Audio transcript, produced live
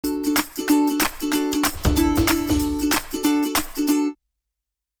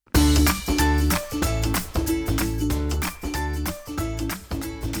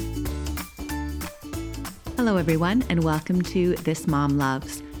everyone, and welcome to This Mom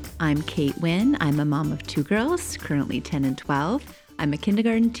Loves. I'm Kate Wynn. I'm a mom of two girls, currently 10 and 12. I'm a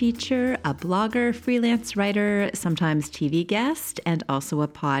kindergarten teacher, a blogger, freelance writer, sometimes TV guest, and also a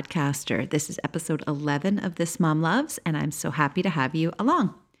podcaster. This is episode 11 of This Mom Loves, and I'm so happy to have you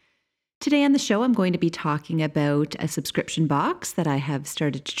along. Today on the show, I'm going to be talking about a subscription box that I have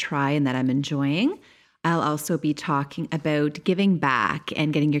started to try and that I'm enjoying. I'll also be talking about giving back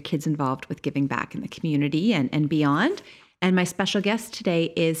and getting your kids involved with giving back in the community and beyond. And my special guest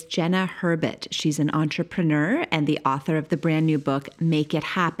today is Jenna Herbert. She's an entrepreneur and the author of the brand new book, Make It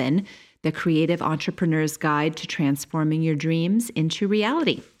Happen, The Creative Entrepreneur's Guide to Transforming Your Dreams into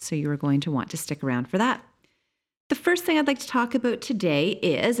Reality. So you are going to want to stick around for that. The first thing I'd like to talk about today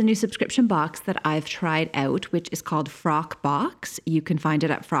is a new subscription box that I've tried out, which is called Frockbox. You can find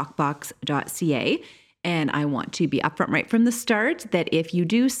it at frockbox.ca. And I want to be upfront right from the start that if you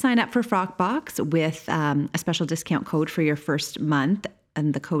do sign up for Frockbox with a special discount code for your first month,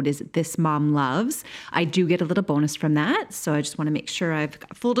 and the code is This Mom Loves, I do get a little bonus from that. So I just want to make sure I've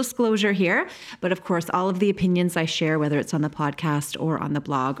got full disclosure here. But of course, all of the opinions I share, whether it's on the podcast or on the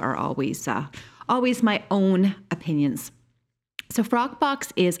blog, are always my own opinions. So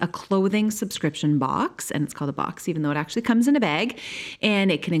Frockbox is a clothing subscription box, and it's called a box, even though it actually comes in a bag. And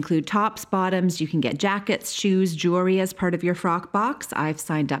it can include tops, bottoms. You can get jackets, shoes, jewelry as part of your Frockbox. I've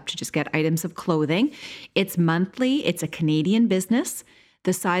signed up to just get items of clothing. It's monthly. It's a Canadian business.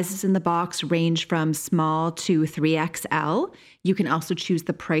 The sizes in the box range from small to 3XL. You can also choose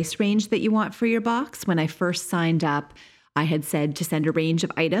the price range that you want for your box. When I first signed up, I had said to send a range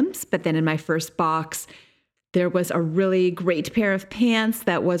of items, but then in my first box, there was a really great pair of pants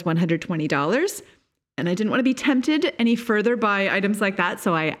that was $120, and I didn't want to be tempted any further by items like that.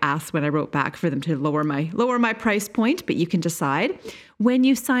 So I asked when I wrote back for them to lower my price point, but you can decide. When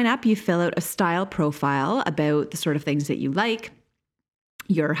you sign up, you fill out a style profile about the sort of things that you like,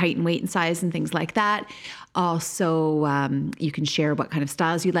 your height and weight and size and things like that. Also, you can share what kind of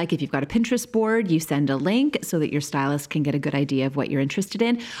styles you like. If you've got a Pinterest board, you send a link so that your stylist can get a good idea of what you're interested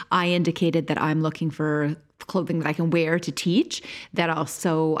in. I indicated that I'm looking for clothing that I can wear to teach, that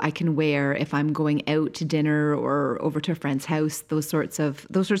also I can wear if I'm going out to dinner or over to a friend's house, those sorts of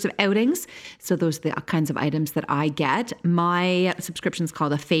outings. So those are the kinds of items that I get. My subscription is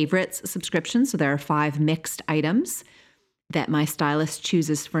called a favorites subscription. So there are 5 mixed items that my stylist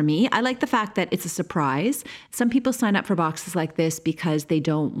chooses for me. I like the fact that it's a surprise. Some people sign up for boxes like this because they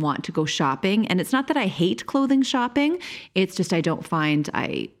don't want to go shopping. And it's not that I hate clothing shopping. It's just I don't find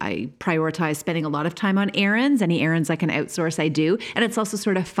I prioritize spending a lot of time on errands. Any errands I can outsource, I do. And it's also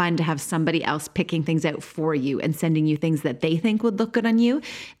sort of fun to have somebody else picking things out for you and sending you things that they think would look good on you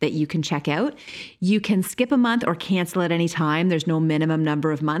that you can check out. You can skip a month or cancel at any time. There's no minimum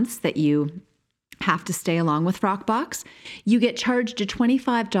number of months that you have to stay along with Frockbox. You get charged a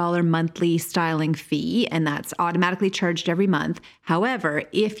 $25 monthly styling fee, and that's automatically charged every month. However,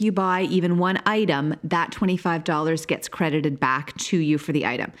 if you buy even one item, that $25 gets credited back to you for the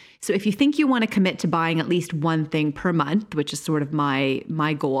item. So if you think you want to commit to buying at least one thing per month, which is sort of my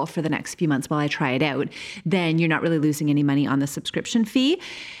goal for the next few months while I try it out, then you're not really losing any money on the subscription fee.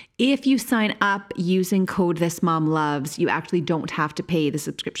 If you sign up using code This Mom Loves, you actually don't have to pay the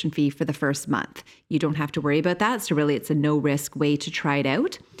subscription fee for the first month. You don't have to worry about that. So really, it's a no-risk way to try it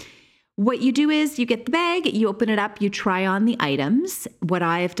out. What you do is you get the bag, you open it up, you try on the items. What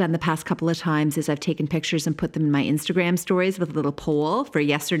I've done the past couple of times is I've taken pictures and put them in my Instagram stories with a little poll for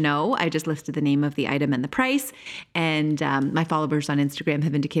yes or no. I just listed the name of the item and the price. And my followers on Instagram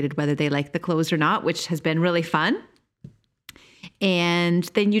have indicated whether they like the clothes or not, which has been really fun. And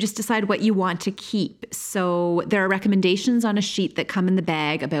then you just decide what you want to keep. So there are recommendations on a sheet that come in the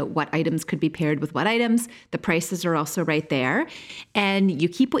bag about what items could be paired with what items. The prices are also right there. And you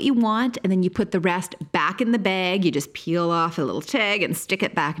keep what you want, and then you put the rest back in the bag. You just peel off a little tag and stick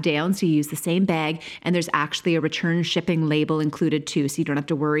it back down. So you use the same bag. And there's actually a return shipping label included too. So you don't have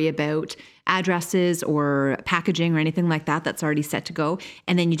to worry about addresses or packaging or anything like that. That's already set to go.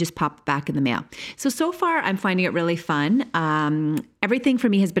 And then you just pop it back in the mail. So far, I'm finding it really fun. Everything for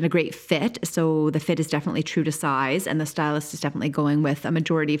me has been a great fit. So the fit is definitely true to size, and the stylist is definitely going with a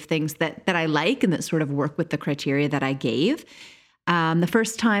majority of things that I like and that sort of work with the criteria that I gave. The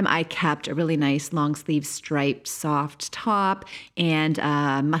first time I kept a really nice long sleeve striped soft top and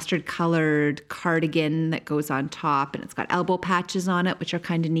a mustard colored cardigan that goes on top, and it's got elbow patches on it, which are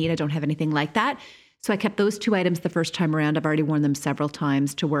kind of neat. I don't have anything like that. So I kept those 2 items the first time around. I've already worn them several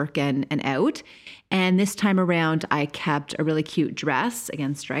times to work and out. And this time around, I kept a really cute dress,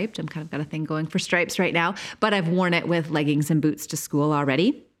 again, striped. I'm kind of got a thing going for stripes right now, but I've worn it with leggings and boots to school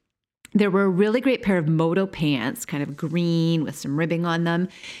already. There were a really great pair of moto pants, kind of green with some ribbing on them.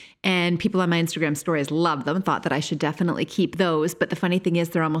 And people on my Instagram stories loved them, thought that I should definitely keep those. But the funny thing is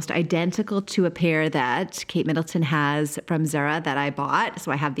they're almost identical to a pair that Kate Middleton has from Zara that I bought.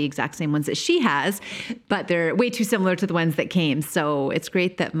 So I have the exact same ones that she has, but they're way too similar to the ones that came. So it's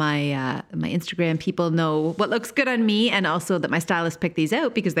great that my Instagram people know what looks good on me, and also that my stylist picked these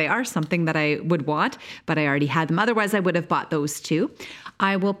out because they are something that I would want, but I already had them. Otherwise, I would have bought those too.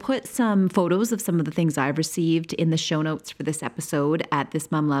 I will put some photos of some of the things I've received in the show notes for this episode at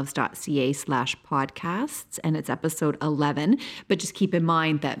thismomloves.ca/podcasts, and it's episode 11. But just keep in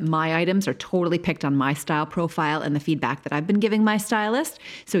mind that my items are totally picked on my style profile and the feedback that I've been giving my stylist.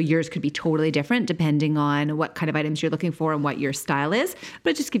 So yours could be totally different depending on what kind of items you're looking for and what your style is.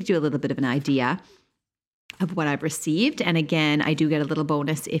 But it just gives you a little bit of an idea of what I've received. And again, I do get a little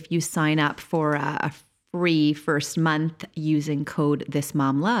bonus if you sign up for a free first month using code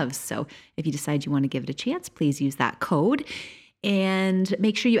ThisMomLoves. So if you decide you want to give it a chance, please use that code. And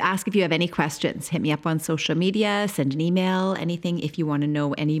make sure you ask if you have any questions. Hit me up on social media, send an email, anything if you want to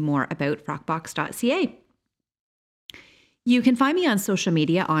know any more about frockbox.ca. You can find me on social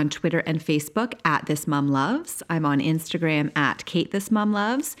media on Twitter and Facebook at ThisMomLoves. I'm on Instagram at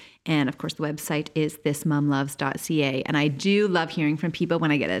KateThisMomLoves. And of course, the website is thismomloves.ca. And I do love hearing from people when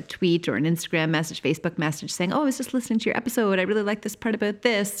I get a tweet or an Instagram message, Facebook message saying, oh, I was just listening to your episode. I really like this part about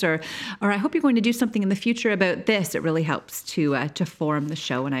this, or I hope you're going to do something in the future about this. It really helps to form the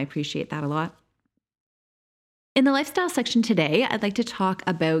show, and I appreciate that a lot. In the lifestyle section today, I'd like to talk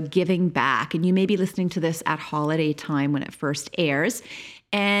about giving back. And you may be listening to this at holiday time when it first airs.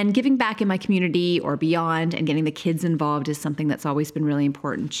 And giving back in my community or beyond and getting the kids involved is something that's always been really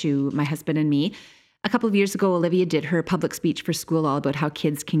important to my husband and me. A couple of years ago, Olivia did her public speech for school all about how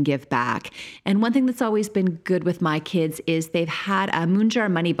kids can give back. And one thing that's always been good with my kids is they've had a Moonjar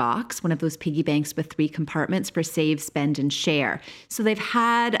money box, one of those piggy banks with 3 compartments for save, spend, and share. So they've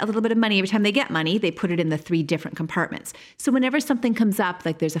had a little bit of money. Every time they get money, they put it in the 3 different compartments. So whenever something comes up,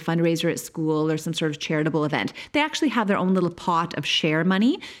 like there's a fundraiser at school or some sort of charitable event, they actually have their own little pot of share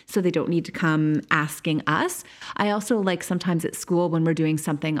money, so they don't need to come asking us. I also like sometimes at school when we're doing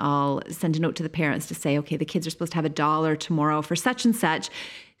something, I'll send a note to the parents to say, okay, the kids are supposed to have $1 tomorrow for such and such.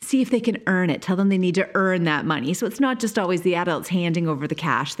 See if they can earn it. Tell them they need to earn that money. So it's not just always the adults handing over the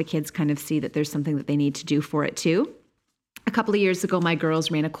cash. The kids kind of see that there's something that they need to do for it too. A couple of years ago, my girls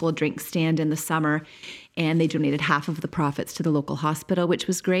ran a cold drink stand in the summer, and they donated half of the profits to the local hospital, which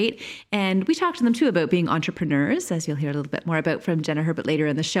was great. And we talked to them too about being entrepreneurs, as you'll hear a little bit more about from Jenna Herbert later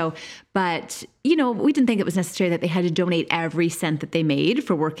in the show. But, we didn't think it was necessary that they had to donate every cent that they made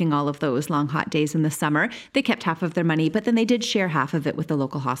for working all of those long, hot days in the summer. They kept half of their money, but then they did share half of it with the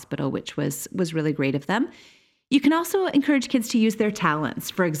local hospital, which was really great of them. You can also encourage kids to use their talents.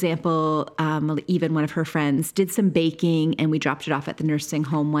 For example, even one of her friends did some baking, and we dropped it off at the nursing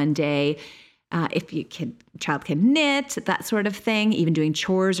home one day. If your child can knit, that sort of thing, even doing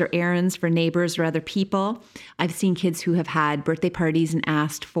chores or errands for neighbors or other people. I've seen kids who have had birthday parties and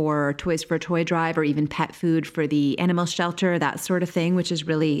asked for toys for a toy drive or even pet food for the animal shelter, that sort of thing, which is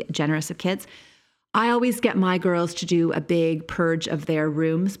really generous of kids. I always get my girls to do a big purge of their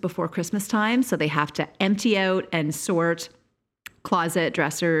rooms before Christmas time. So they have to empty out and sort closet,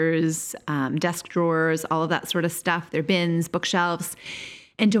 dressers, desk drawers, all of that sort of stuff, their bins, bookshelves,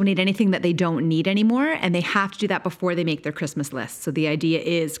 and donate anything that they don't need anymore. And they have to do that before they make their Christmas list. So the idea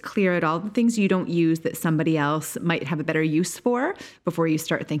is clear out all the things you don't use that somebody else might have a better use for before you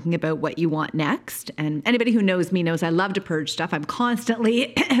start thinking about what you want next. And anybody who knows me knows I love to purge stuff. I'm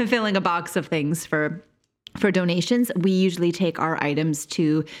constantly filling a box of things for donations. We usually take our items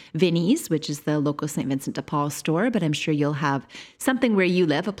to Vinnie's, which is the local St. Vincent de Paul store, but I'm sure you'll have something where you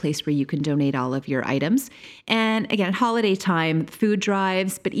live, a place where you can donate all of your items. And again, holiday time, food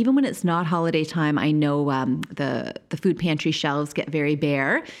drives, but even when it's not holiday time, I know the food pantry shelves get very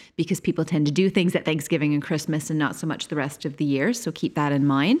bare because people tend to do things at Thanksgiving and Christmas and not so much the rest of the year. So keep that in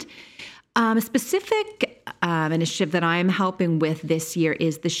mind. A specific initiative that I'm helping with this year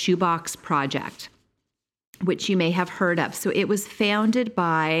is the Shoebox Project, which you may have heard of. So it was founded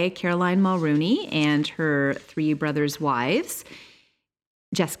by Caroline Mulrooney and her 3 brothers' wives,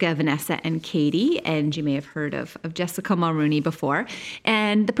 Jessica, Vanessa, and Katie. And you may have heard of Jessica Mulrooney before.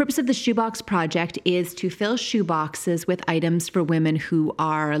 And the purpose of the Shoebox Project is to fill shoeboxes with items for women who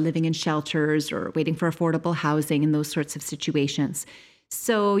are living in shelters or waiting for affordable housing in those sorts of situations.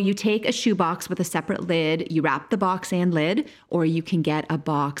 So you take a shoebox with a separate lid, you wrap the box and lid, or you can get a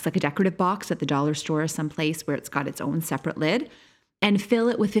box, like a decorative box at the dollar store or someplace where it's got its own separate lid, and fill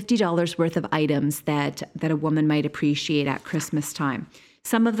it with $50 worth of items that a woman might appreciate at Christmas time.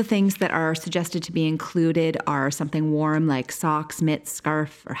 Some of the things that are suggested to be included are something warm like socks, mitts,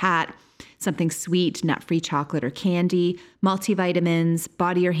 scarf, or hat, something sweet, nut-free chocolate or candy, multivitamins,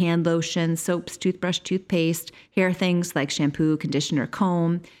 body or hand lotion, soaps, toothbrush, toothpaste, hair things like shampoo, conditioner,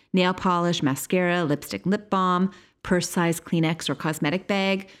 comb, nail polish, mascara, lipstick, lip balm, purse-sized Kleenex or cosmetic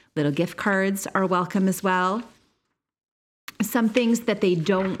bag. Little gift cards are welcome as well. Some things that they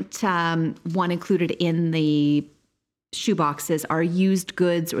don't want included in the shoe boxes are used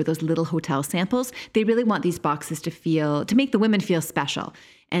goods or those little hotel samples. They really want these boxes to make the women feel special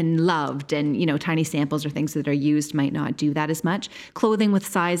and loved, and tiny samples or things that are used might not do that as much. Clothing with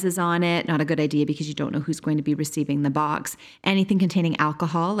sizes on it, not a good idea because you don't know who's going to be receiving the box. Anything containing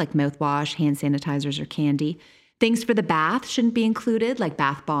alcohol like mouthwash, hand sanitizers, or candy. Things for the bath shouldn't be included, like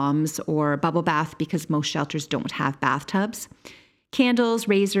bath bombs or bubble bath, because most shelters don't have bathtubs. Candles,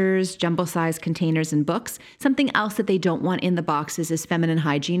 razors, jumbo-sized containers, and books. Something else that they don't want in the boxes is feminine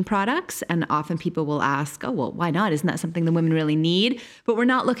hygiene products. And often people will ask, oh, well, why not? Isn't that something the women really need? But we're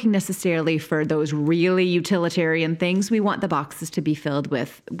not looking necessarily for those really utilitarian things. We want the boxes to be filled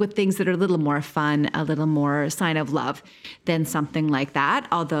with things that are a little more fun, a little more sign of love than something like that.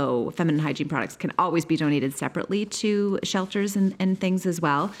 Although feminine hygiene products can always be donated separately to shelters and things as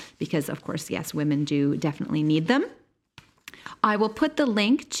well. Because, of course, yes, women do definitely need them. I will put the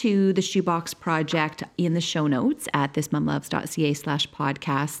link to the Shoebox Project in the show notes at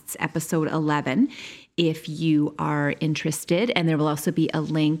thismomloves.ca/podcasts episode 11 if you are interested. And there will also be a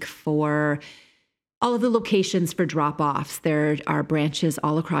link for all of the locations for drop-offs. There are branches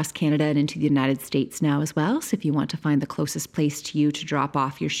all across Canada and into the United States now as well. So if you want to find the closest place to you to drop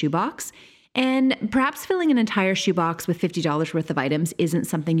off your shoebox. And perhaps filling an entire shoebox with $50 worth of items isn't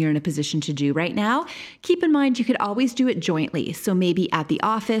something you're in a position to do right now. Keep in mind, you could always do it jointly. So maybe at the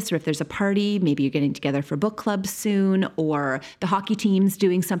office, or if there's a party, maybe you're getting together for book club soon, or the hockey team's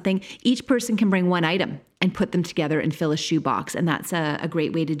doing something. Each person can bring one item and put them together and fill a shoebox. And that's a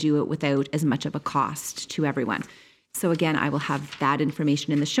great way to do it without as much of a cost to everyone. So again, I will have that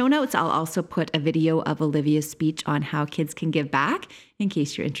information in the show notes. I'll also put a video of Olivia's speech on how kids can give back in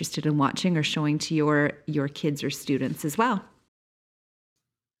case you're interested in watching or showing to your kids or students as well.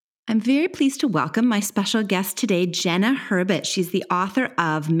 I'm very pleased to welcome my special guest today, Jenna Herbert. She's the author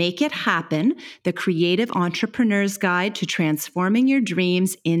of Make It Happen, The Creative Entrepreneur's Guide to Transforming Your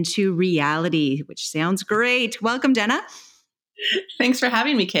Dreams into Reality, which sounds great. Welcome, Jenna. Thanks for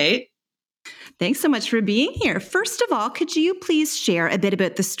having me, Kate. Thanks so much for being here. First of all, could you please share a bit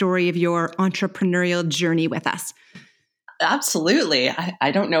about the story of your entrepreneurial journey with us? Absolutely. I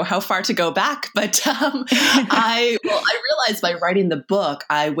don't know how far to go back, but I realized by writing the book,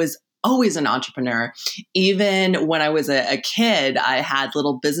 I was always an entrepreneur. Even when I was a kid, I had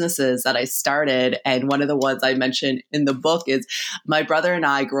little businesses that I started. And one of the ones I mentioned in the book is my brother and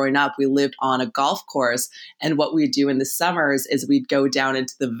I, growing up, we lived on a golf course. And what we'd do in the summers is we'd go down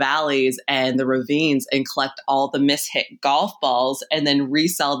into the valleys and the ravines and collect all the mishit golf balls and then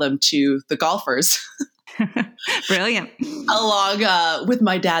resell them to the golfers. Brilliant. Along with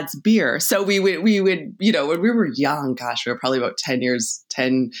my dad's beer. So we would, when we were young, gosh, we were probably about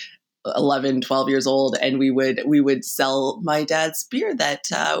 11, 12 years old. And we would sell my dad's beer that,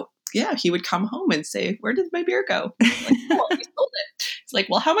 he would come home and say, where did my beer go? Like, oh, we sold it. It's like,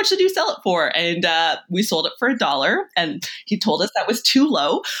 well, how much did you sell it for? And we sold it for $1. And he told us that was too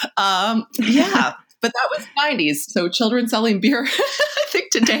low. But that was 90s. So children selling beer, I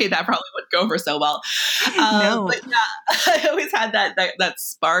think today that probably wouldn't go over so well. No. But yeah, I always had that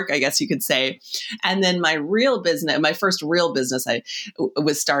spark, I guess you could say. And then my first real business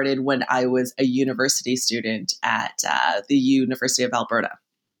was started when I was a university student at the University of Alberta.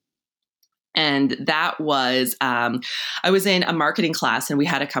 And that was, I was in a marketing class and we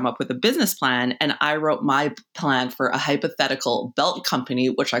had to come up with a business plan. And I wrote my plan for a hypothetical belt company,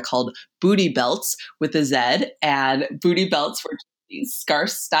 which I called Booty Belts with a Z. And Booty Belts were these scarf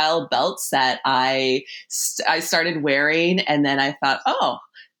style belts that I started wearing. And then I thought, oh,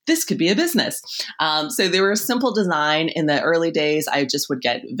 this could be a business. So they were a simple design. In the early days, I just would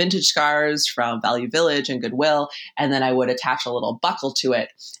get vintage scarves from Value Village and Goodwill, and then I would attach a little buckle to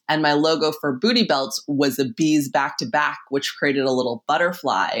it. And my logo for Booty Belts was the bees back to back, which created a little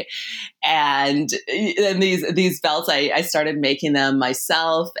butterfly. And these belts, I started making them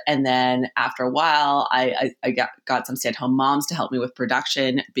myself. And then after a while, I got some stay-at-home moms to help me with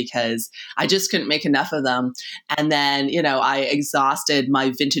production because I just couldn't make enough of them. And then, I exhausted my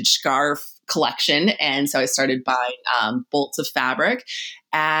vintage scarf collection. And so I started buying bolts of fabric.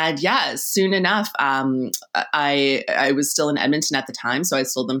 And yeah, soon enough, I was still in Edmonton at the time, so I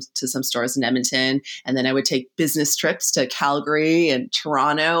sold them to some stores in Edmonton, and then I would take business trips to Calgary and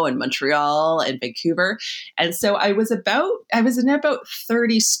Toronto and Montreal and Vancouver. And so I was in about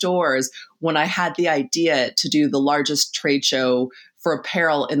 30 stores when I had the idea to do the largest trade show for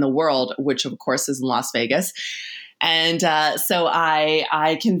apparel in the world, which of course is in Las Vegas. And so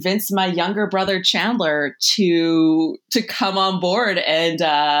I convinced my younger brother Chandler to come on board, and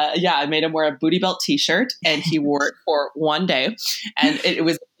I made him wear a Booty Belt T-shirt, and he wore it for one day, and it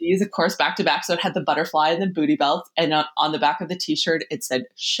was these, of course, back to back. So it had the butterfly and the booty belt, and on the back of the T-shirt it said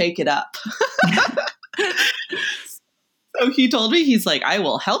 "Shake it up." So he told me, he's like, I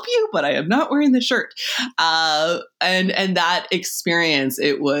will help you, but I am not wearing the shirt. And that experience,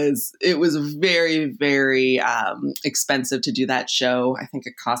 it was very, very expensive to do that show. I think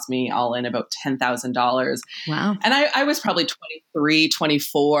it cost me all in about $10,000. Wow. And I was probably 23,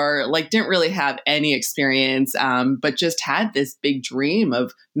 24, like didn't really have any experience, but just had this big dream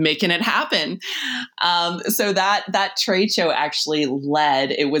of making it happen. So that trade show actually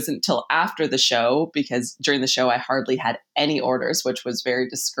led, it wasn't until after the show, because during the show I hardly had any orders, which was very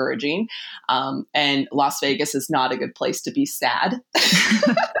discouraging. And Las Vegas is not a good place to be sad.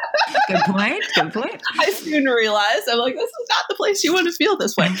 Good point. Good point. I soon realized, I'm like, this is not the place you want to feel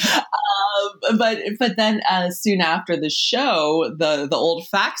this way. But then soon after the show, the old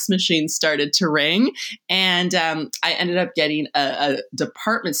fax machine started to ring, and I ended up getting a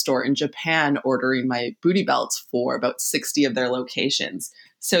department store in Japan ordering my booty belts for about 60 of their locations.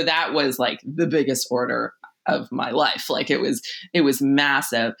 So that was like the biggest order of my life. Like it was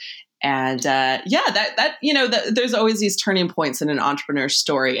massive. And there's always these turning points in an entrepreneur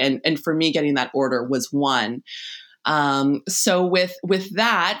story. And for me, getting that order was one. So with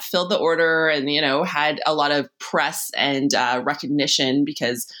that, filled the order and, had a lot of press and recognition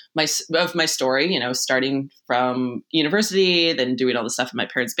because of my story, starting from university, then doing all the stuff in my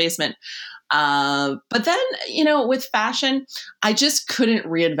parents' basement. But then, with fashion, I just couldn't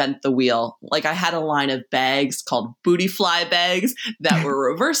reinvent the wheel. Like I had a line of bags called Booty Fly bags that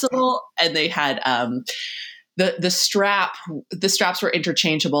were reversible, and they had the straps were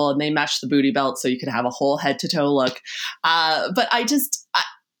interchangeable, and they matched the booty belt, so you could have a whole head to toe look. But I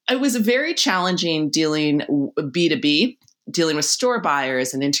was very challenging dealing B2B. Dealing with store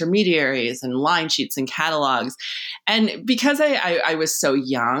buyers and intermediaries and line sheets and catalogs. And because I was so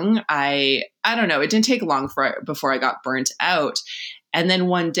young, I don't know, it didn't take long before I got burnt out. And then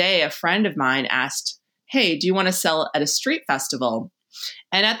one day a friend of mine asked, hey, do you want to sell at a street festival?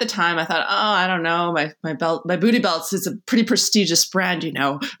 And at the time I thought, I don't know, my Booty Belts is a pretty prestigious brand,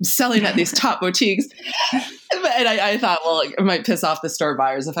 I'm selling at these top boutiques. And I thought, well, it might piss off the store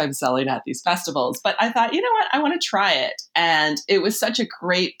buyers if I'm selling at these festivals. But I thought, you know what, I want to try it. And it was such a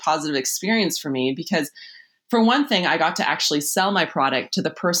great positive experience for me because, for one thing, I got to actually sell my product to the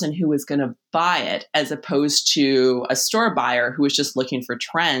person who was going to buy it, as opposed to a store buyer who was just looking for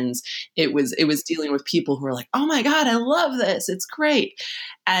trends. It was dealing with people who were like, oh my God, I love this. It's great.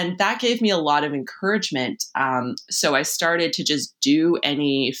 And that gave me a lot of encouragement. So I started to just do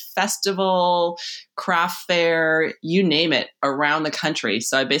any festival, craft fair, you name it, around the country.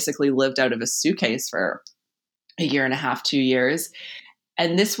 So I basically lived out of a suitcase for a year and a half, 2 years.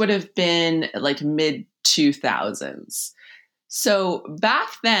 And this would have been like mid 2000s. So back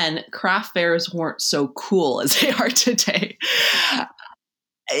then, craft fairs weren't so cool as they are today.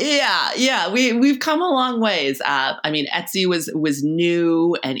 Yeah, we've come a long ways. Etsy was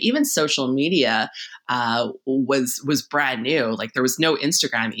new, and even social media was brand new. Like there was no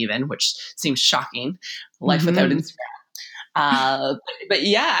Instagram even, which seems shocking. Life without Instagram. But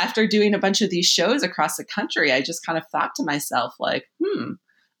yeah, after doing a bunch of these shows across the country, I just kind of thought to myself, like,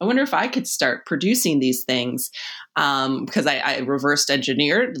 I wonder if I could start producing these things, because I reversed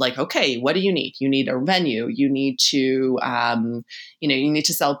engineered, like, okay, what do you need? You need a venue. You need to, you need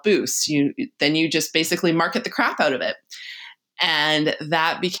to sell booths. Then you just basically market the crap out of it. And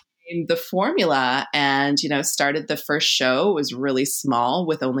that became the formula, and, started the first show. It was really small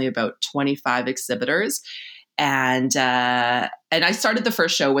with only about 25 exhibitors. And I started the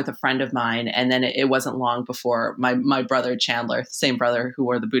first show with a friend of mine, and then it wasn't long before my brother Chandler, the same brother who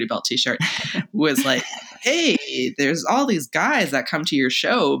wore the Booty Belt T-shirt, was like, "Hey, there's all these guys that come to your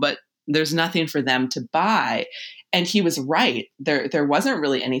show, but there's nothing for them to buy." And he was right. There wasn't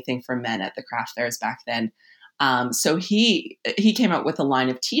really anything for men at the craft fairs back then. So he came out with a line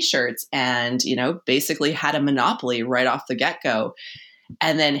of T-shirts, and basically had a monopoly right off the get-go.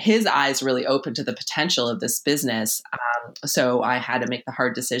 And then his eyes really opened to the potential of this business. So I had to make the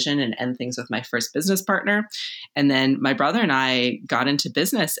hard decision and end things with my first business partner. And then my brother and I got into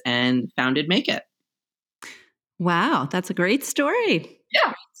business and founded Make It. Wow, that's a great story.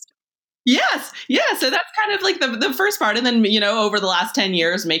 Yeah. Yes. Yeah. So that's kind of like the first part. And then, over the last 10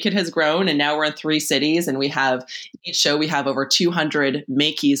 years, Make It has grown. And now we're in 3 cities and we have each show, we have over 200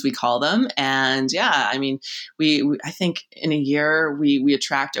 Makeys, we call them. And yeah, I mean, we I think in a year, we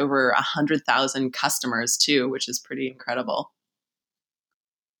attract over 100,000 customers too, which is pretty incredible.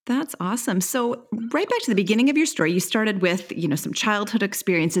 That's awesome. So right back to the beginning of your story, you started with, some childhood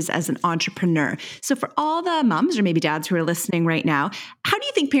experiences as an entrepreneur. So for all the moms or maybe dads who are listening right now, how do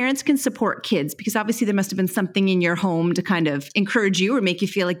you think parents can support kids? Because obviously there must have been something in your home to kind of encourage you or make you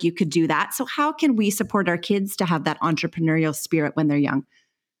feel like you could do that. So how can we support our kids to have that entrepreneurial spirit when they're young?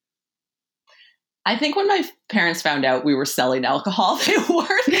 I think when my parents found out we were selling alcohol,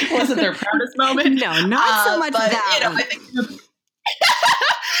 it wasn't their proudest moment. No, not so much but, that. I think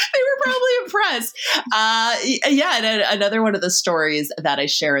they were probably impressed. Yeah. And another one of the stories that I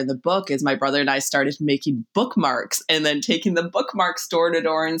share in the book is my brother and I started making bookmarks and then taking the bookmarks door to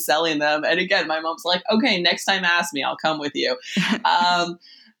door and selling them. And again, my mom's like, okay, next time ask me, I'll come with you.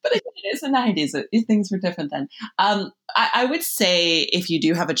 But again, it is the 90s. Things were different then. I would say if you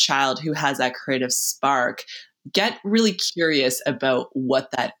do have a child who has that creative spark, get really curious about what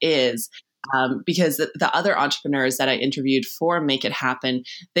that is. Because the other entrepreneurs that I interviewed for Make It Happen,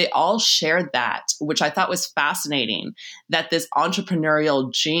 they all shared that, which I thought was fascinating, that this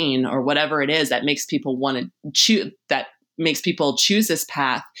entrepreneurial gene or whatever it is that makes people want to choose, that makes people choose this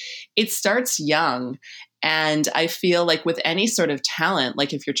path, it starts young. And I feel like with any sort of talent,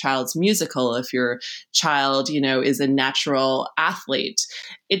 like if your child's musical, if your child, is a natural athlete,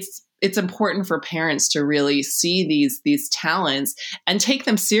 it's important for parents to really see these talents and take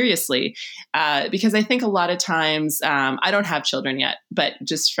them seriously, because I think a lot of times I don't have children yet, but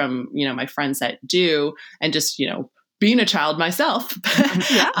just from my friends that do, and just being a child myself,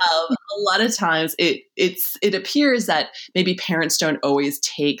 Yeah. a lot of times it appears that maybe parents don't always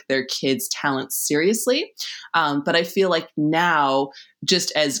take their kids' talents seriously, but I feel like now,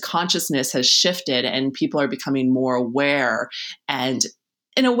 just as consciousness has shifted and people are becoming more aware and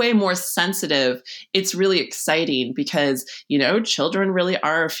in a way more sensitive, it's really exciting because, children really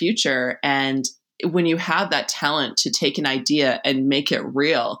are our future. And when you have that talent to take an idea and make it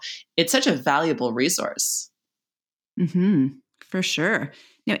real, it's such a valuable resource. Mm-hmm, for sure.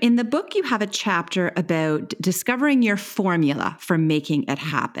 Now, in the book, you have a chapter about discovering your formula for making it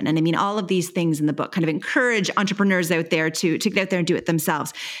happen. And I mean, all of these things in the book kind of encourage entrepreneurs out there to get out there and do it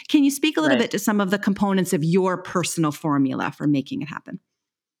themselves. Can you speak a little bit to some of the components of your personal formula for making it happen?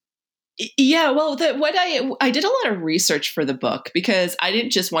 Yeah, well, I did a lot of research for the book because I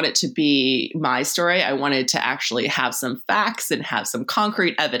didn't just want it to be my story. I wanted to actually have some facts and have some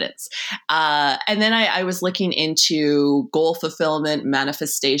concrete evidence. And then I was looking into goal fulfillment,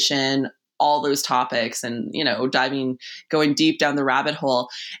 manifestation, all those topics, and going deep down the rabbit hole.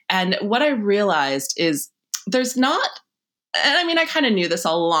 And what I realized is there's not. And I mean, I kind of knew this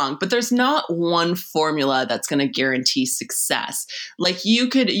all along, but there's not one formula that's going to guarantee success. Like you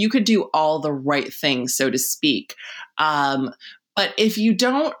could do all the right things, so to speak. But if you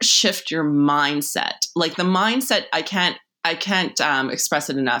don't shift your mindset, like the mindset, I can't express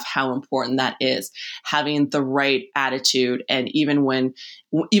it enough how important that is. Having the right attitude, and even when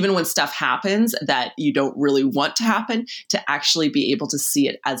stuff happens that you don't really want to happen, to actually be able to see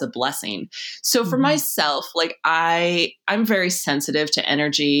it as a blessing. So for myself, like I'm very sensitive to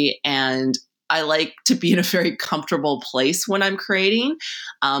energy, and I like to be in a very comfortable place when I'm creating.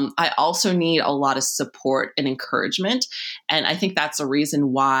 I also need a lot of support and encouragement. And I think that's a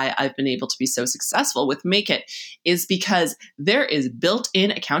reason why I've been able to be so successful with Make It, is because there is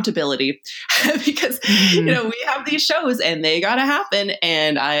built-in accountability. Because, we have these shows and they got to happen.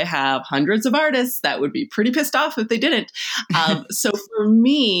 And I have hundreds of artists that would be pretty pissed off if they didn't. So for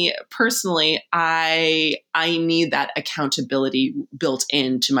me personally, I need that accountability built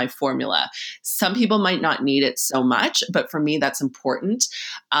into my formula. Some people might not need it so much, but for me, that's important.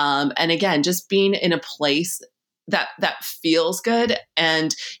 And again, just being in a place that feels good.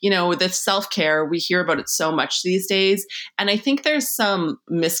 And, the self-care, we hear about it so much these days. And I think there's some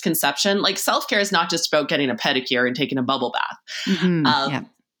misconception, like self-care is not just about getting a pedicure and taking a bubble bath.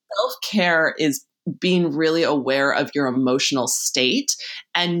 Self-care is being really aware of your emotional state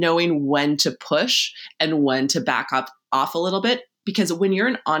and knowing when to push and when to back up off a little bit. Because when you're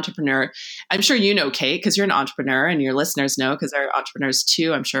an entrepreneur, I'm sure Kate, because you're an entrepreneur, and your listeners know because they're entrepreneurs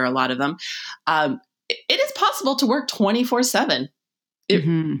too, I'm sure a lot of them. It is possible to work 24/7.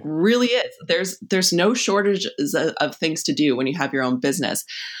 It really is. There's no shortage of things to do when you have your own business.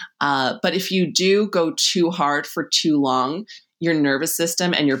 But if you do go too hard for too long, your nervous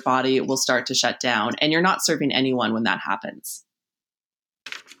system and your body will start to shut down, and you're not serving anyone when that happens.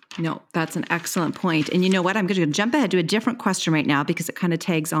 No, that's an excellent point. And you know what? I'm going to jump ahead to a different question right now because it kind of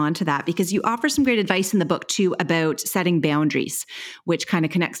tags on to that, because you offer some great advice in the book too about setting boundaries, which kind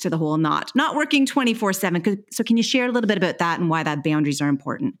of connects to the whole not working 24/7. So can you share a little bit about that and why that boundaries are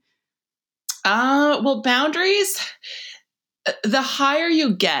important? Well, boundaries, the higher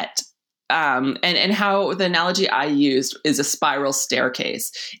you get, and how the analogy I used is a spiral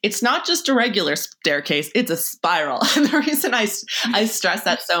staircase. It's not just a regular staircase, it's a spiral. And the reason I stress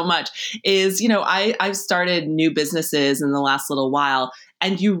that so much is, I've started new businesses in the last little while,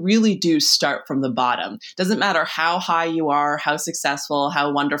 and you really do start from the bottom. Doesn't matter how high you are, how successful,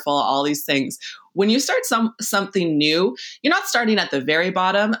 how wonderful, all these things. When you start something new, you're not starting at the very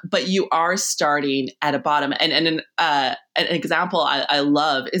bottom, but you are starting at a bottom. And an example I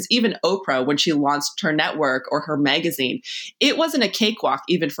love is even Oprah, when she launched her network or her magazine. It wasn't a cakewalk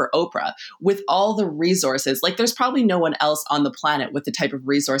even for Oprah with all the resources. Like, there's probably no one else on the planet with the type of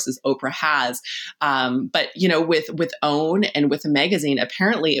resources Oprah has. But with OWN and with a magazine,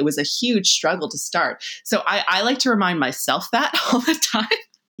 apparently it was a huge struggle to start. So I like to remind myself that all the time.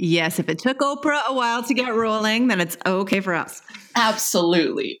 Yes, if it took Oprah a while to get rolling, then it's okay for us.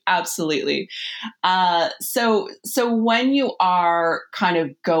 Absolutely. So when you are kind of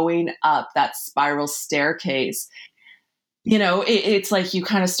going up that spiral staircase, it's like you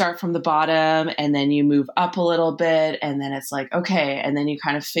kind of start from the bottom and then you move up a little bit, and then it's like, okay. And then you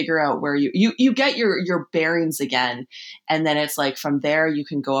kind of figure out where you get your bearings again. And then it's like, from there, you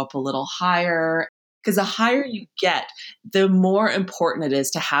can go up a little higher. Because the higher you get, the more important it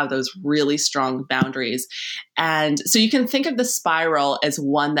is to have those really strong boundaries. And so you can think of the spiral as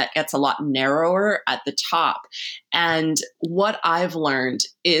one that gets a lot narrower at the top. And what I've learned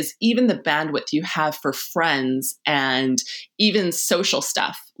is even the bandwidth you have for friends and even social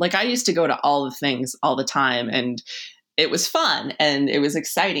stuff. Like, I used to go to all the things all the time, and it was fun and it was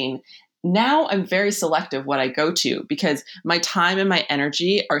exciting. Now I'm very selective what I go to, because my time and my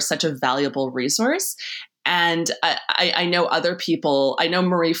energy are such a valuable resource. And I know other people. I know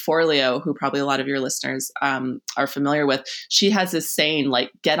Marie Forleo, who probably a lot of your listeners are familiar with. She has this saying, like,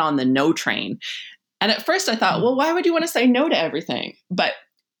 get on the no train. And at first I thought, well, why would you want to say no to everything? But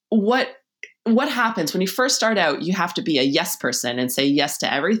what happens when you first start out? You have to be a yes person and say yes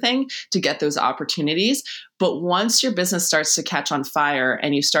to everything to get those opportunities. But once your business starts to catch on fire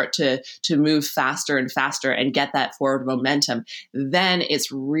and you start to move faster and faster and get that forward momentum, then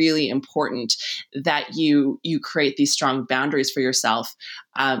it's really important that you create these strong boundaries for yourself,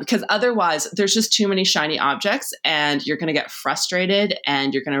 because otherwise there's just too many shiny objects, and you're going to get frustrated,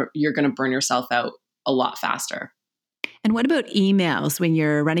 and you're going to burn yourself out a lot faster. And what about emails when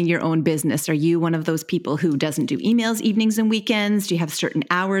you're running your own business? Are you one of those people who doesn't do emails evenings and weekends? Do you have certain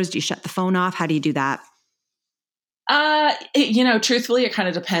hours? Do you shut the phone off? How do you do that? Truthfully, it kind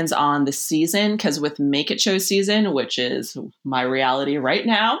of depends on the season, because with Make It Show season, which is my reality right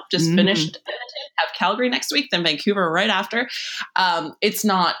now, just finished, have Calgary next week, then Vancouver right after. It's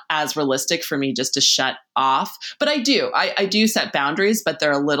not as realistic for me just to shut off, but I do set boundaries, but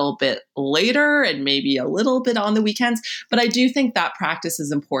they're a little bit later and maybe a little bit on the weekends. But I do think that practice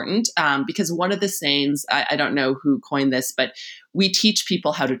is important, because one of the sayings, I don't know who coined this, but we teach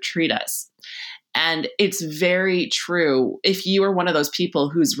people how to treat us. And it's very true. If you are one of those people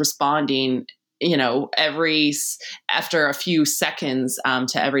who's responding, after a few seconds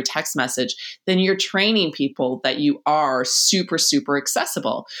to every text message, then you're training people that you are super, super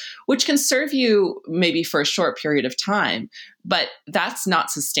accessible, which can serve you maybe for a short period of time, but that's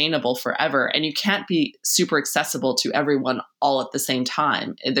not sustainable forever. And you can't be super accessible to everyone all at the same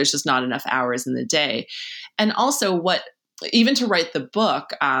time. There's just not enough hours in the day. And also even to write the book,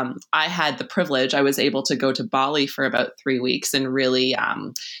 I had the privilege. I was able to go to Bali for about 3 weeks and really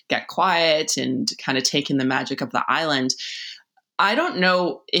get quiet and kind of take in the magic of the island. I don't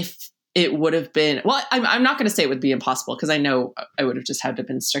know if it would have been, well, I'm not going to say it would be impossible, because I know I would have just had to have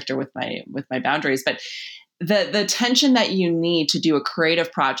been stricter with my boundaries. But the tension that you need to do a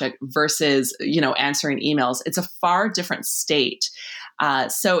creative project versus, answering emails, it's a far different state.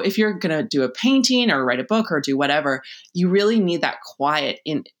 So if you're going to do a painting or write a book or do whatever, you really need that quiet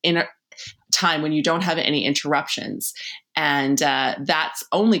in a time when you don't have any interruptions. And that's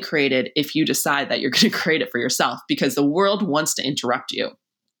only created if you decide that you're going to create it for yourself, because the world wants to interrupt you.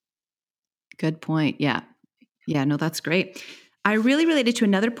 Good point. Yeah. Yeah, no, that's great. I really related to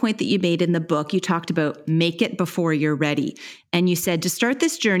another point that you made in the book. You talked about make it before you're ready. And you said to start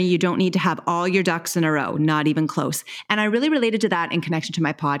this journey, you don't need to have all your ducks in a row, not even close. And I really related to that in connection to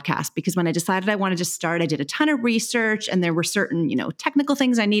my podcast, because when I decided I wanted to start, I did a ton of research and there were certain, technical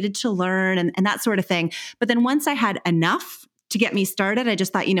things I needed to learn and that sort of thing. But then once I had enough to get me started, I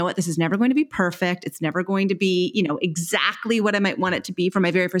just thought, you know what, this is never going to be perfect. It's never going to be, exactly what I might want it to be for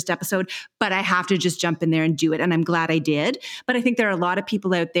my very first episode, but I have to just jump in there and do it. And I'm glad I did. But I think there are a lot of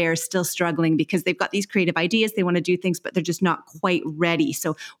people out there still struggling because they've got these creative ideas. They want to do things, but they're just not quite ready.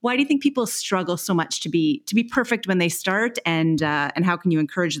 So why do you think people struggle so much to be perfect when they start? And how can you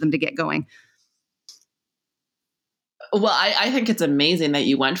encourage them to get going? Well, I think it's amazing that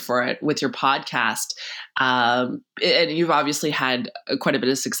you went for it with your podcast. And you've obviously had quite a bit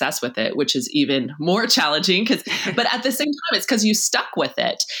of success with it, which is even more challenging but at the same time, it's because you stuck with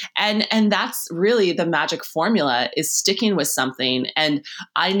it. And that's really the magic formula, is sticking with something. And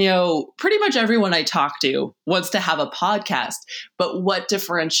I know pretty much everyone I talk to wants to have a podcast, but what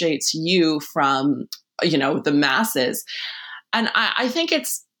differentiates you from, the masses? And I think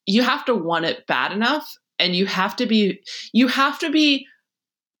you have to want it bad enough. And you have to be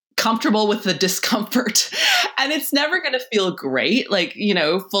comfortable with the discomfort. And it's never going to feel great.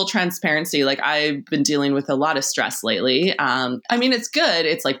 Full transparency. I've been dealing with a lot of stress lately. It's good.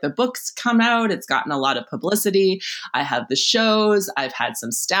 It's like the books come out. It's gotten a lot of publicity. I have the shows. I've had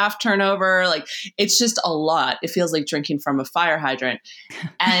some staff turnover. It's just a lot. It feels like drinking from a fire hydrant.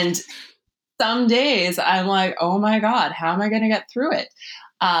 And some days I'm like, oh my God, how am I going to get through it?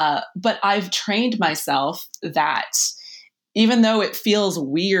 But I've trained myself that even though it feels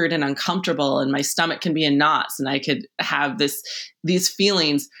weird and uncomfortable and my stomach can be in knots and I could have these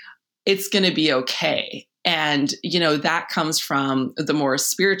feelings, it's going to be okay. And, that comes from the more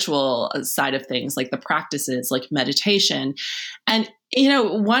spiritual side of things, like the practices, like meditation. And,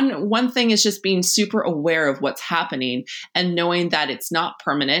 one thing is just being super aware of what's happening and knowing that it's not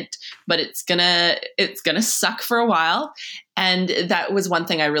permanent, but it's gonna suck for a while. And that was one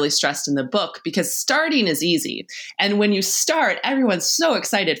thing I really stressed in the book, because starting is easy. And when you start, everyone's so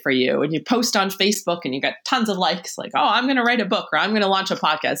excited for you, and you post on Facebook and you get tons of likes, like, oh, I'm going to write a book, or I'm going to launch a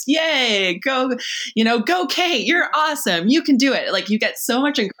podcast. Yay, go Kate, you're awesome. You can do it. You get so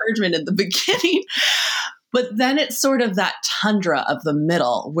much encouragement in the beginning. But then it's sort of that tundra of the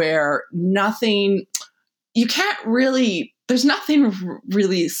middle where there's nothing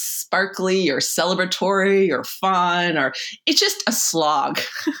really sparkly or celebratory or fun, or it's just a slog.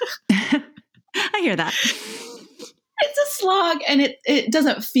 I hear that. It's a slog, and it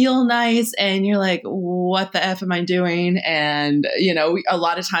doesn't feel nice. And you're like, what the F am I doing? And, a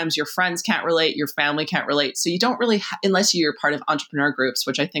lot of times your friends can't relate, your family can't relate. So you don't really, unless you're part of entrepreneur groups,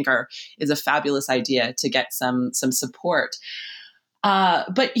 which I think is a fabulous idea to get some support.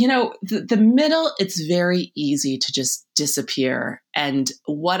 But the middle, it's very easy to just disappear. And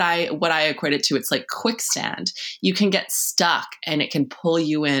what I equate it to, it's like quicksand. You can get stuck and it can pull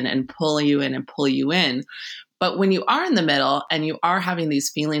you in and pull you in and pull you in. But when you are in the middle and you are having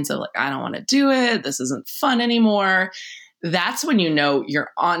these feelings of I don't want to do it, this isn't fun anymore, that's when you're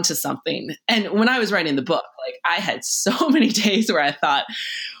onto something. And when I was writing the book, I had so many days where I thought,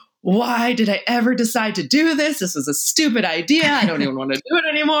 why did I ever decide to do this? This was a stupid idea. I don't even want to do it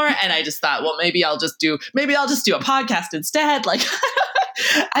anymore. And I just thought, well, maybe I'll just do a podcast instead.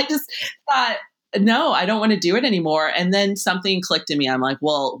 I just thought, no, I don't want to do it anymore. And then something clicked in me. I'm like,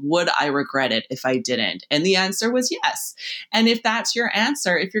 well, would I regret it if I didn't? And the answer was yes. And if that's your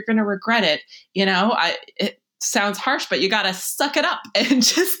answer, if you're going to regret it, it sounds harsh, but you got to suck it up and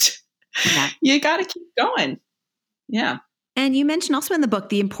just, you got to keep going. Yeah. And you mentioned also in the book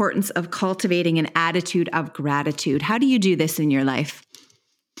the importance of cultivating an attitude of gratitude. How do you do this in your life?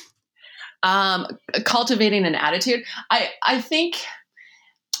 Cultivating an attitude. I think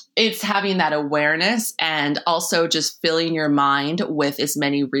it's having that awareness, and also just filling your mind with as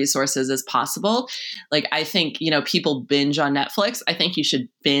many resources as possible. I think, people binge on Netflix. I think you should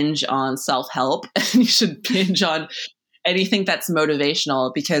binge on self-help, and you should binge on anything that's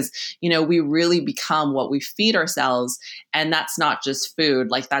motivational, because, we really become what we feed ourselves. And that's not just food,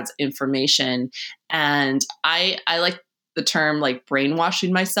 that's information. And I like the term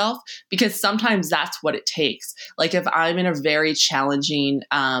brainwashing myself, because sometimes that's what it takes. If I'm in a very challenging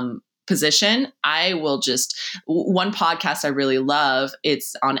position, I will just, one podcast I really love,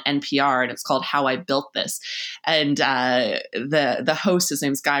 it's on NPR and it's called How I Built This. And the host, his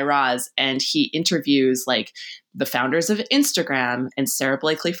name's Guy Raz, and he interviews like the founders of Instagram and Sarah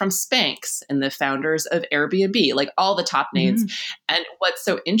Blakely from Spanx and the founders of Airbnb, like all the top names. Mm-hmm. And what's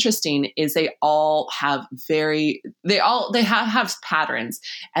so interesting is they all have have patterns.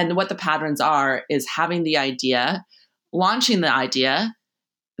 And what the patterns are is having the idea, launching the idea,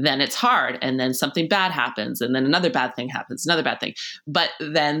 then it's hard. And then something bad happens. And then another bad thing happens, another bad thing. But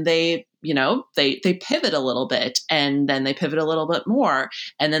then they pivot a little bit, and then they pivot a little bit more.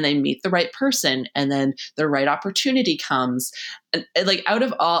 And then they meet the right person, and then the right opportunity comes. And like out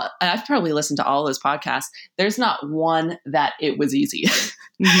of all, I've probably listened to all those podcasts. There's not one that it was easy.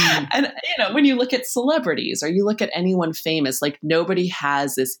 Mm-hmm. And, when you look at celebrities or you look at anyone famous, like nobody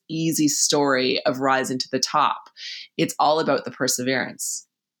has this easy story of rising to the top. It's all about the perseverance.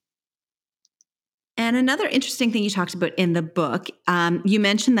 And another interesting thing you talked about in the book, you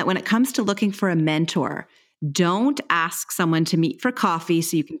mentioned that when it comes to looking for a mentor, don't ask someone to meet for coffee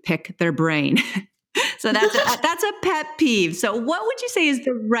so you can pick their brain. So that's a pet peeve. So what would you say is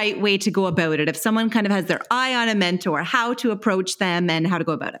the right way to go about it? If someone kind of has their eye on a mentor, how to approach them and how to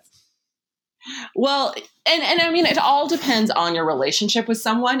go about it? Well, and I mean, it all depends on your relationship with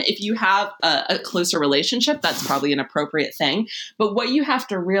someone. If you have a closer relationship, that's probably an appropriate thing. But what you have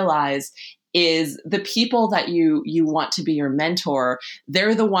to realize is the people that you want to be your mentor,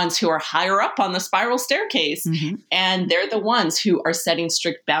 they're the ones who are higher up on the spiral staircase. Mm-hmm. And they're the ones who are setting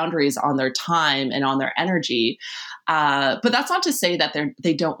strict boundaries on their time and on their energy. But that's not to say that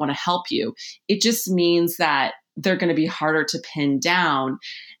they don't want to help you. It just means that they're going to be harder to pin down.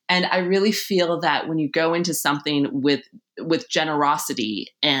 And I really feel that when you go into something with generosity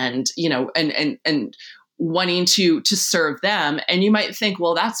and, and wanting to serve them, and you might think,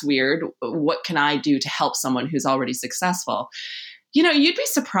 well, that's weird. What can I do to help someone who's already successful? You'd be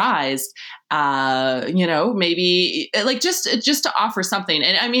surprised, maybe like just to offer something.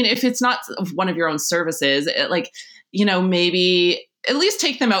 And I mean, if it's not one of your own services, maybe at least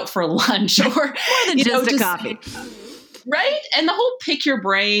take them out for lunch or more than just a coffee. Right? And the whole pick your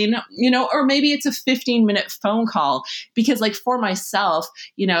brain, or maybe it's a 15-minute phone call, because like for myself,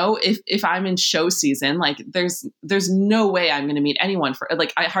 if I'm in show season, like there's no way I'm going to meet anyone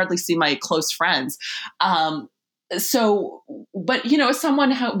I hardly see my close friends. But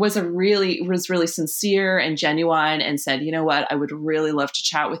someone who was really sincere and genuine and said, you know what, I would really love to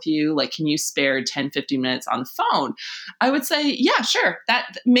chat with you. Like, can you spare 10, 15 minutes on the phone? I would say, yeah, sure.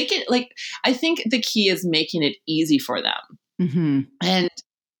 That make it like, I think the key is making it easy for them. Mm-hmm. And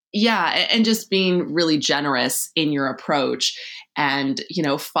yeah, and just being really generous in your approach, and,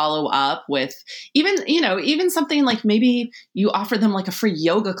 follow up with even something like maybe you offer them like a free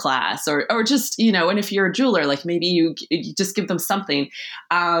yoga class or just, and if you're a jeweler, like maybe you just give them something,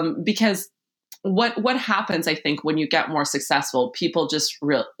 because what happens, I think, when you get more successful, people just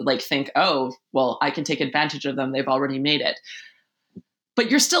think, oh, well, I can take advantage of them. They've already made it. But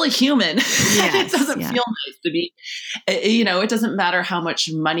you're still a human. Yes, it doesn't feel nice to be, it doesn't matter how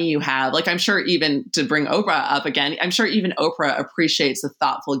much money you have. Like, I'm sure, even to bring Oprah up again, I'm sure even Oprah appreciates a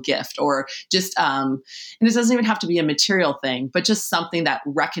thoughtful gift, or just, and it doesn't even have to be a material thing, but just something that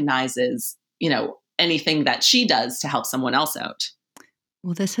recognizes, anything that she does to help someone else out.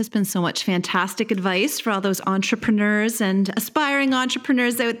 Well, this has been so much fantastic advice for all those entrepreneurs and aspiring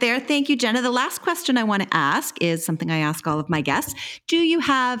entrepreneurs out there. Thank you, Jenna. The last question I want to ask is something I ask all of my guests. Do you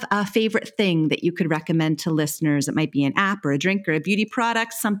have a favorite thing that you could recommend to listeners? It might be an app or a drink or a beauty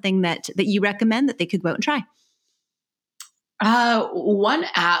product, something that you recommend that they could go out and try. One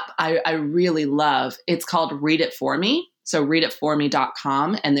app I really love, it's called Read It For Me. So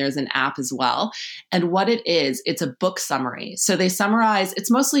readitforme.com, and there's an app as well. And what it is, it's a book summary. So they summarize, it's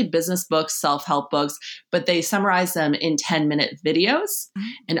mostly business books, self-help books, but they summarize them in 10-minute videos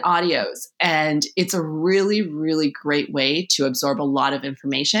and audios. And it's a really, really great way to absorb a lot of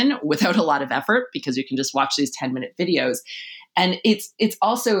information without a lot of effort, because you can just watch these 10-minute videos. And it's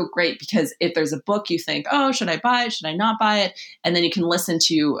also great because if there's a book you think, oh, should I buy it? Should I not buy it? And then you can listen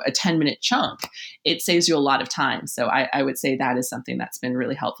to a 10-minute chunk. It saves you a lot of time. So I would say that is something that's been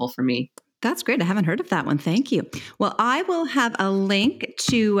really helpful for me. That's great. I haven't heard of that one. Thank you. Well, I will have a link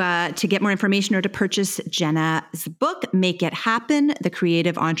to get more information or to purchase Jenna's book, Make It Happen, The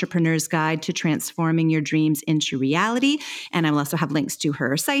Creative Entrepreneur's Guide to Transforming Your Dreams into Reality. And I will also have links to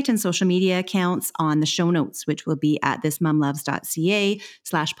her site and social media accounts on the show notes, which will be at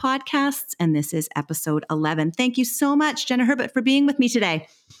thismomloves.ca/podcasts. And this is episode 11. Thank you so much, Jenna Herbert, for being with me today.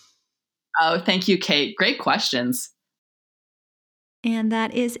 Oh, thank you, Kate. Great questions. And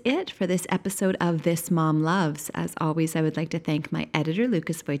that is it for this episode of This Mom Loves. As always, I would like to thank my editor,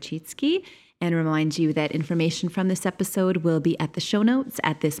 Lucas Wojcicki, and remind you that information from this episode will be at the show notes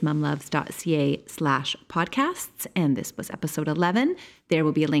at thismomloves.ca/podcasts. And this was episode 11. There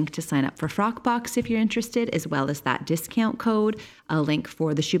will be a link to sign up for Frockbox if you're interested, as well as that discount code, a link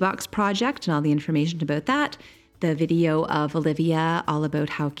for the Shoebox Project and all the information about that, the video of Olivia all about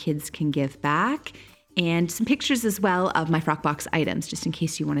how kids can give back, and some pictures as well of my Frockbox items, just in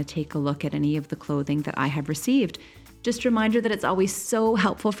case you want to take a look at any of the clothing that I have received. Just a reminder that it's always so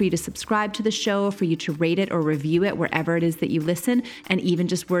helpful for you to subscribe to the show, for you to rate it or review it wherever it is that you listen, and even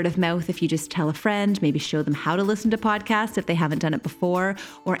just word of mouth if you just tell a friend, maybe show them how to listen to podcasts if they haven't done it before,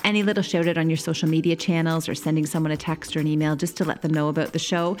 or any little shout out on your social media channels or sending someone a text or an email just to let them know about the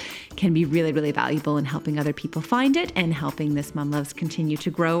show can be really, really valuable in helping other people find it and helping This Mom Loves continue to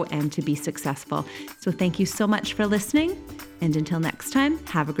grow and to be successful. So thank you so much for listening, and until next time,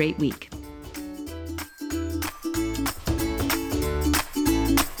 have a great week.